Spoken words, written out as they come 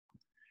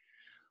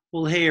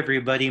Well, hey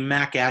everybody,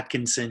 Mac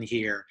Atkinson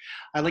here.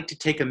 I'd like to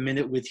take a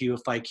minute with you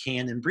if I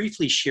can and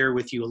briefly share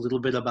with you a little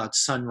bit about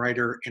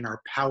Sunrider and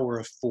our Power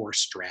of Four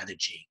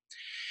strategy.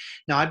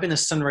 Now, I've been a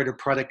Sunrider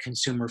product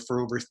consumer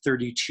for over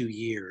 32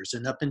 years,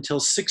 and up until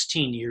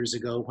 16 years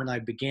ago, when I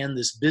began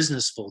this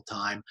business full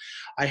time,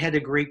 I had a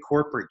great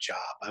corporate job.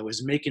 I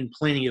was making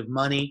plenty of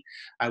money.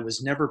 I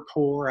was never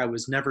poor. I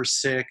was never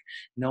sick.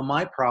 No,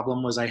 my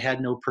problem was I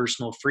had no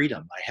personal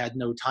freedom. I had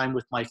no time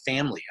with my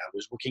family. I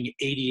was working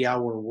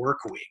 80-hour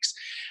work weeks.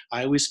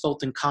 I always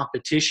felt in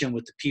competition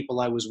with the people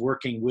I was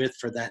working with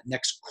for that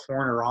next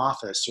corner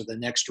office or the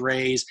next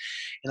raise.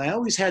 And I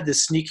always had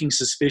this sneaking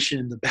suspicion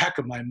in the back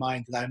of my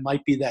mind that I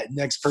might be that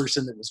next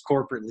person that was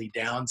corporately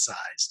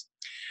downsized.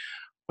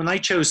 When I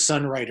chose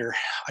Sunrider,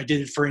 I did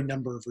it for a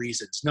number of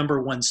reasons.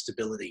 Number one,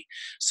 stability.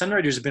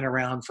 Sunrider's been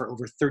around for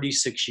over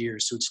 36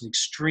 years, so it's an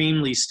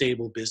extremely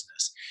stable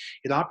business.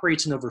 It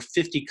operates in over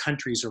 50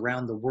 countries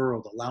around the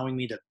world, allowing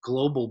me to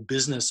global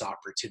business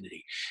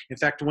opportunity. In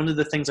fact, one of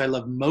the things I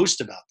love most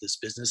about this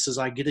business is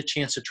I get a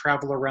chance to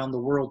travel around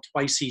the world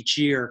twice each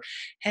year,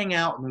 hang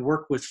out and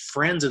work with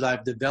friends that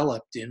I've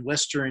developed in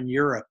Western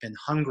Europe and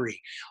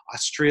Hungary,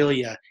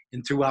 Australia,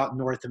 and throughout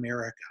North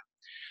America.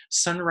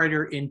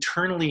 Sunrider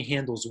internally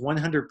handles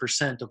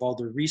 100% of all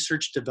the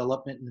research,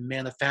 development, and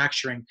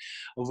manufacturing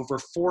of over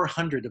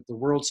 400 of the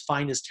world's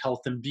finest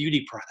health and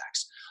beauty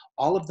products.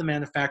 All of the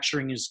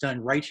manufacturing is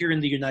done right here in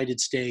the United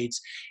States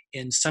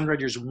in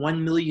Sunrider's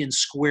 1 million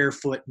square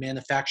foot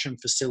manufacturing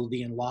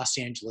facility in Los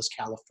Angeles,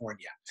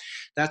 California.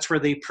 That's where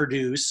they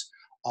produce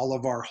all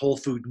of our whole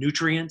food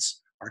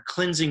nutrients, our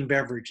cleansing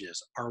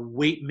beverages, our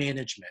weight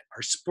management,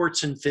 our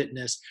sports and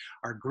fitness,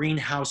 our green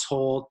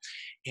household,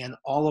 and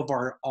all of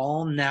our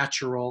all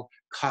natural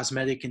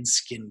cosmetic and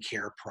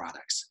skincare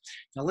products.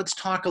 Now, let's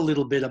talk a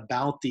little bit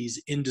about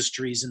these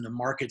industries and the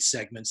market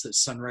segments that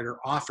Sunrider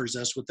offers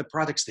us with the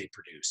products they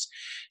produce.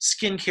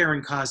 Skincare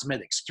and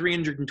cosmetics,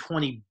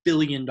 $320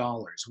 billion.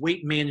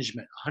 Weight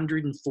management,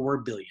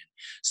 $104 billion.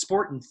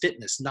 Sport and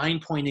fitness,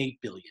 $9.8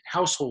 billion.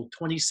 Household,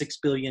 $26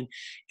 billion.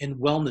 And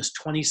wellness,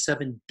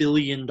 $27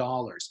 billion.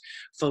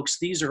 Folks,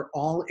 these are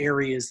all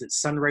areas that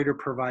Sunrider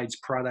provides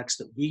products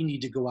that we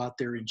need to go out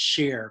there and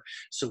share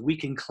so we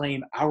can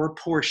claim our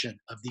portion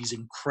of these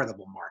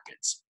incredible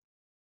markets.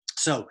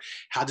 So,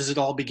 how does it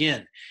all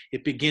begin?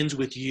 It begins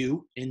with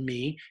you and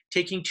me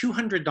taking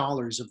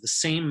 $200 of the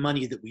same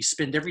money that we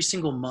spend every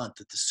single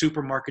month at the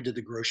supermarket or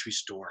the grocery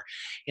store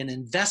and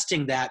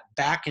investing that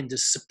back into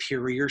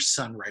superior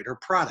Sunrider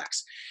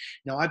products.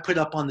 Now, I put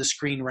up on the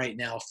screen right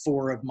now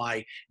four of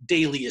my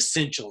daily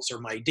essentials or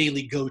my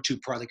daily go-to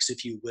products,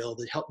 if you will,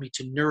 that help me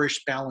to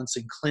nourish, balance,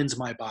 and cleanse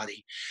my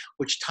body,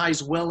 which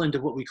ties well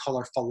into what we call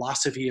our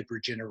philosophy of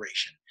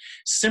regeneration.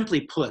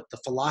 Simply put, the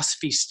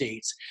philosophy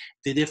states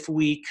that if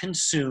we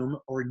consume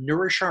or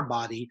nourish our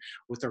body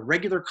with a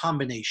regular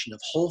combination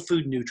of whole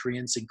food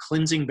nutrients and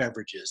cleansing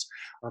beverages,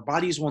 our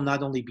bodies will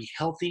not only be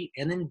healthy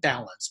and in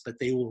balance, but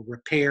they will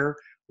repair,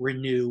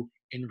 renew,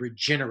 and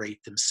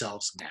regenerate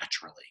themselves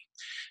naturally.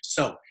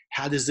 So,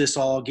 how does this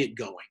all get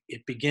going?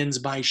 It begins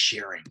by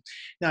sharing.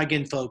 Now,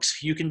 again,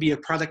 folks, you can be a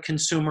product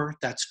consumer.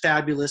 That's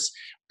fabulous.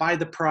 Buy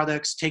the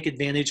products, take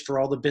advantage for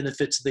all the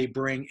benefits they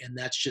bring, and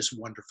that's just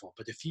wonderful.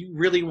 But if you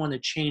really want to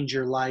change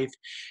your life,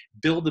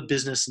 build a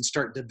business, and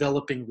start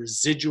developing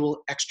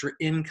residual extra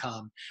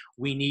income,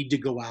 we need to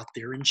go out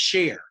there and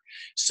share.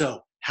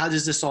 So, how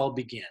does this all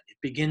begin? It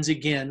begins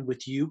again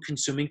with you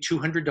consuming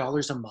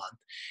 $200 a month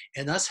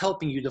and us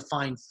helping you to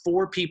find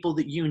four people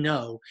that you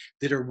know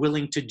that are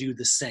willing to do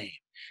the same.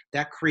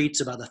 That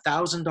creates about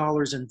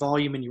 $1,000 in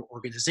volume in your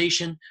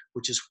organization,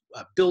 which is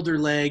a builder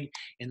leg.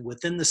 And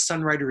within the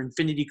Sunrider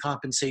Infinity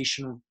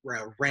Compensation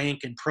rank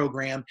and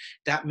program,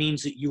 that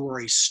means that you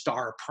are a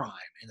star prime.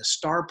 And a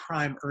star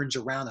prime earns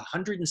around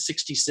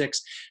 $166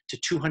 to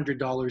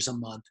 $200 a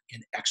month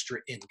in extra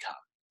income.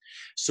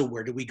 So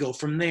where do we go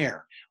from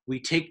there? We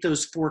take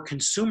those four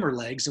consumer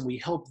legs and we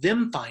help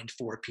them find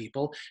four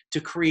people to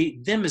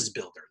create them as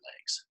builder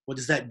legs. What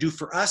does that do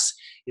for us?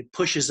 It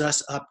pushes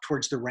us up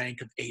towards the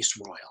rank of Ace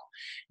Royal.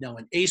 Now,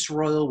 an Ace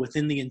Royal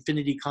within the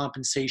Infinity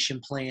Compensation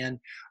Plan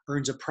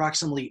earns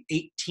approximately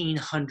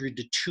 $1,800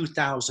 to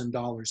 $2,000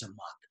 a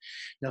month.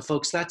 Now,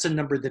 folks, that's a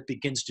number that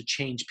begins to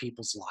change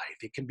people's life.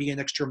 It can be an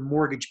extra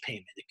mortgage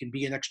payment. It can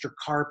be an extra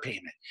car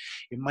payment.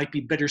 It might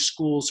be better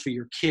schools for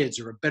your kids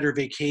or a better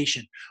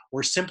vacation,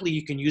 or simply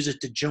you can use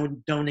it to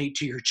donate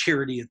to your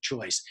charity of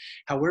choice.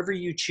 However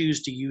you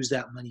choose to use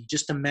that money,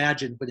 just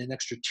imagine what an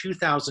extra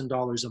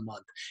 $2,000 a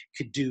month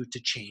could do to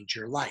change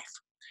your life.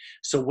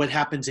 So what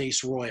happens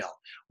Ace Royal?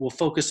 We'll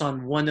focus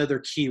on one other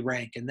key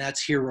rank, and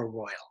that's Hero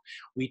Royal.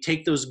 We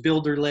take those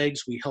builder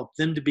legs, we help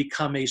them to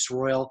become Ace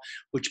Royal,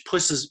 which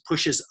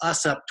pushes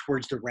us up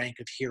towards the rank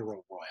of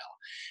Hero Royal.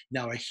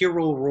 Now, a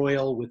Hero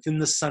Royal within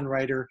the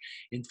Sunrider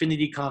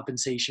Infinity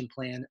Compensation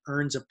Plan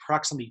earns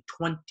approximately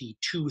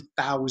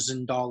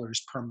 $22,000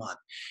 per month,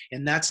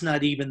 and that's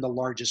not even the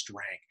largest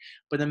rank.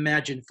 But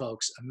imagine,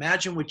 folks,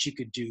 imagine what you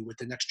could do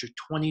with an extra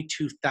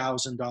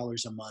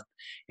 $22,000 a month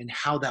and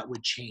how that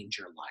would change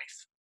your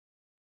life.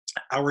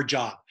 Our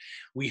job.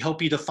 We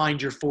help you to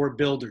find your four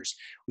builders.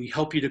 We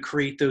help you to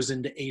create those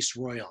into Ace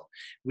Royal.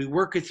 We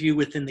work with you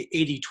within the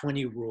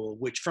 80-20 rule,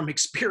 which from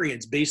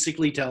experience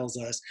basically tells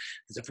us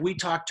that if we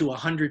talk to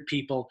 100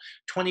 people,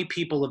 20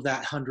 people of that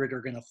 100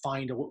 are going to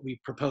find what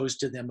we propose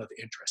to them of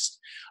interest.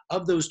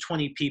 Of those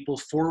 20 people,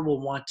 4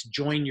 will want to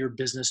join your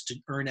business to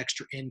earn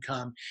extra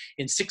income,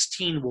 and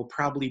 16 will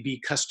probably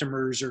be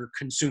customers or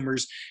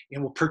consumers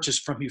and will purchase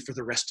from you for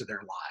the rest of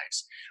their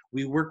lives.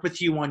 We work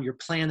with you on your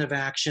plan of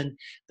action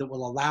that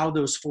will allow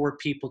those 4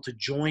 people to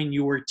join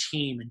your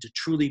team and to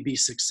truly be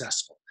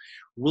successful.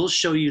 We'll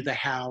show you the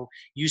how.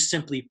 You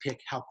simply pick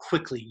how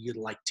quickly you'd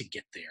like to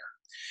get there.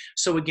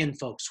 So again,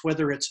 folks,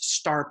 whether it's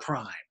Star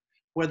Prime,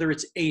 whether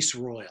it's Ace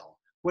Royal,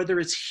 whether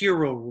it's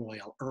Hero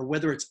Royal, or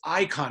whether it's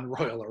Icon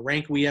Royal, a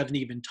rank we haven't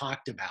even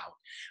talked about,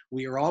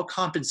 we are all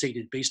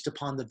compensated based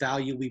upon the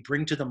value we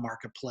bring to the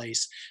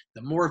marketplace.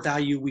 The more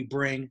value we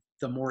bring,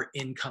 the more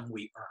income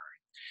we earn.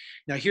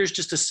 Now, here's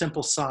just a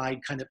simple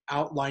side kind of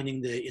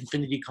outlining the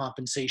Infinity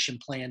compensation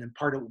plan and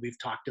part of what we've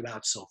talked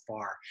about so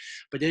far.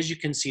 But as you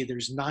can see,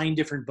 there's 9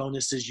 different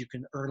bonuses you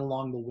can earn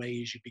along the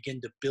way as you begin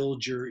to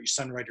build your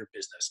Sunrider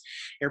business.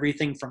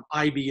 Everything from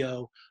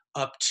IBO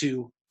up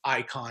to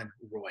Icon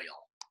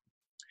Royal.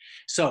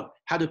 So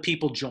how do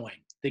people join?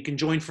 They can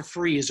join for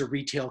free as a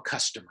retail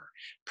customer,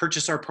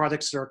 purchase our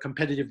products at our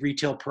competitive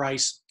retail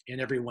price, and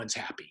everyone's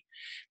happy.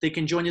 They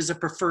can join as a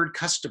preferred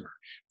customer.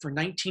 For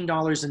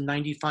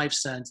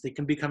 $19.95, they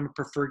can become a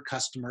preferred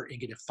customer and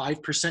get a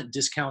 5%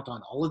 discount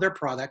on all of their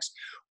products,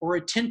 or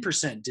a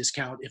 10%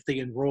 discount if they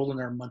enroll in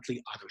our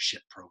monthly auto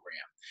ship program.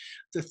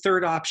 The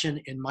third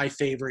option, and my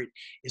favorite,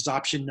 is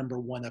option number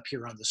 1 up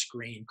here on the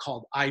screen,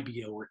 called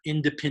IBO, or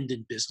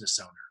Independent Business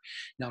Owner.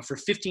 Now, for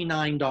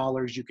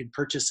 $59, you can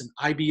purchase an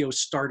IBO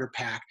starter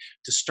pack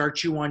to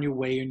start you on your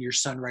way in your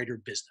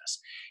Sunrider business.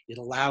 It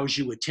allows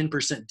you a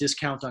 10%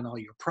 discount on all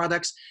your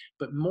products,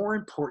 but more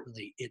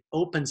importantly, it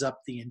opens up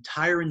the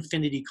entire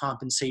Infinity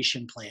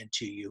compensation plan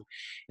to you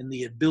and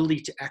the ability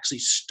to actually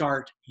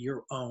start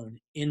your own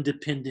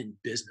independent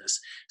business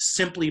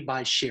simply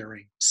by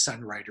sharing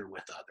Sunrider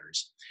with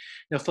others.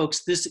 Now,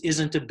 folks, this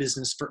isn't a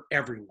business for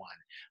everyone,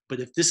 but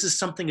if this is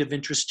something of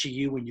interest to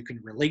you and you can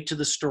relate to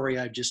the story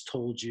I've just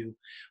told you,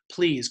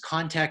 please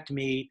contact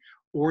me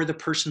or the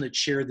person that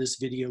shared this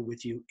video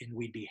with you, and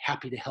we'd be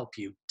happy to help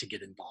you to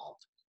get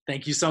involved.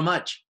 Thank you so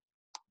much.